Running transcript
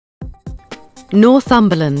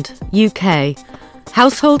Northumberland, UK.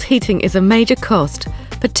 Household heating is a major cost,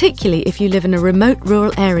 particularly if you live in a remote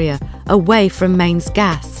rural area away from mains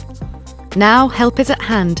gas. Now help is at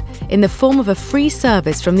hand in the form of a free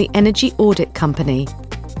service from the Energy Audit Company.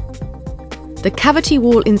 The cavity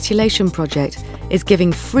wall insulation project is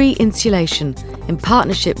giving free insulation in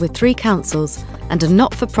partnership with 3 councils and a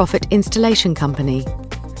not-for-profit installation company.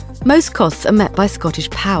 Most costs are met by Scottish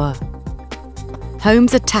Power.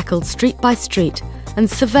 Homes are tackled street by street and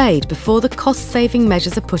surveyed before the cost-saving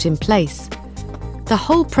measures are put in place. The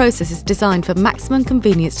whole process is designed for maximum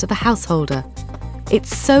convenience to the householder.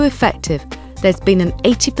 It's so effective, there's been an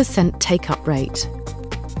 80% take-up rate.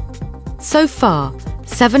 So far,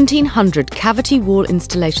 1,700 cavity wall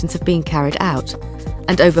installations have been carried out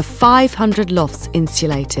and over 500 lofts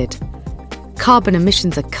insulated. Carbon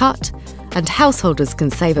emissions are cut and householders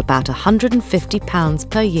can save about £150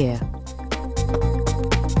 per year.